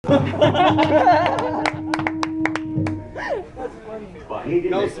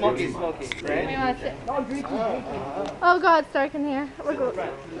No smoky, right? Oh God, it's dark in here. We're good.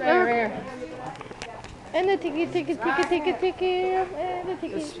 Right. And the tiki, and the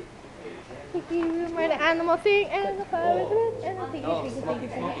tiki room where the animals sing, and the flowers bloom, and the tiki.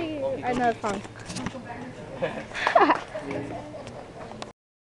 I know the song.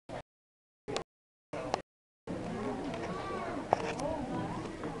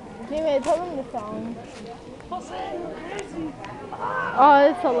 Anyway, tell them the song. Oh,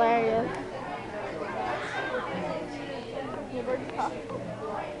 it's hilarious.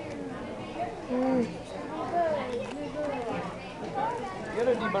 Get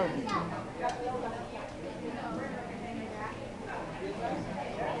a debug.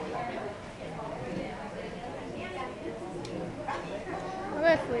 I'm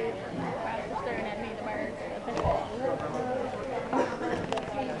gonna sleep. They're staring at me, the birds.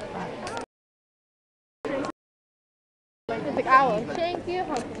 It's like owl. Thank you.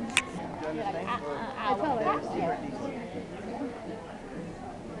 I tell her.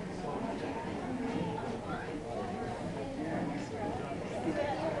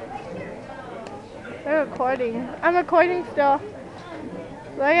 They're recording. I'm recording still.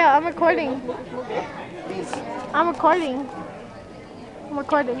 Look at, I'm recording. I'm recording. I'm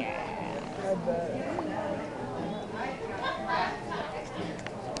recording.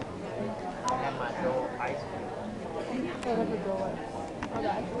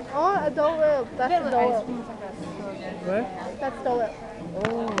 Oh, Adult Whip. That's Adult Whip. What? That's Adult Whip.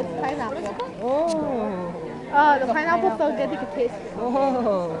 Oh. It's pineapple. Oh. Oh, the pineapple's so good you can taste it.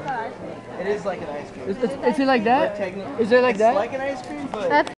 Oh. It is like an ice cream. Is it like that? Is it like that? It's like an ice cream, but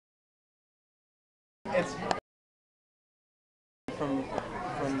That's it's from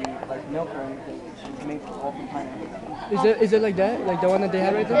like milk or anything. It's made all from pineapple. Is it like that? Like the one that they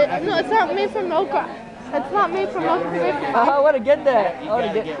have right there? no, it's not made from milk. It's not made from milk. It's made from I want to get that. I want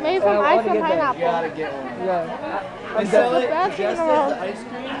to get. made from ice and You pineapple. gotta get one. Yeah. They sell it best just in the as world. the ice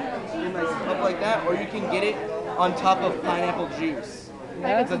cream in like stuff like that, or you can get it on top of pineapple juice.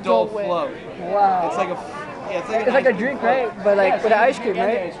 Yeah? It's adult float. Wow. It's like a It's like a drink, right? But like with the ice cream,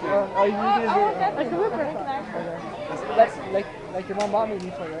 right? Oh, you can use it. Like a whipper. Like your mom bought me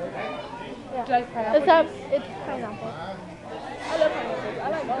before, right? Yeah. It's pineapple. I love pineapples. I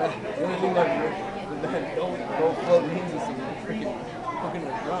like both. The only thing that don't float means is some freaking cooking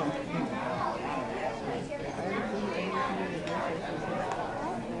with drum.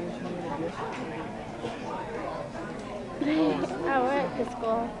 I went to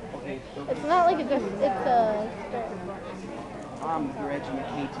school. It's not like a gift, it's a I'm graduate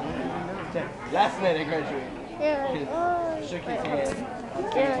K-10. Last night I graduated. yeah. Shook his hand.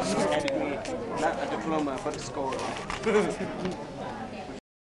 Yeah. He handed me not a diploma, but a score.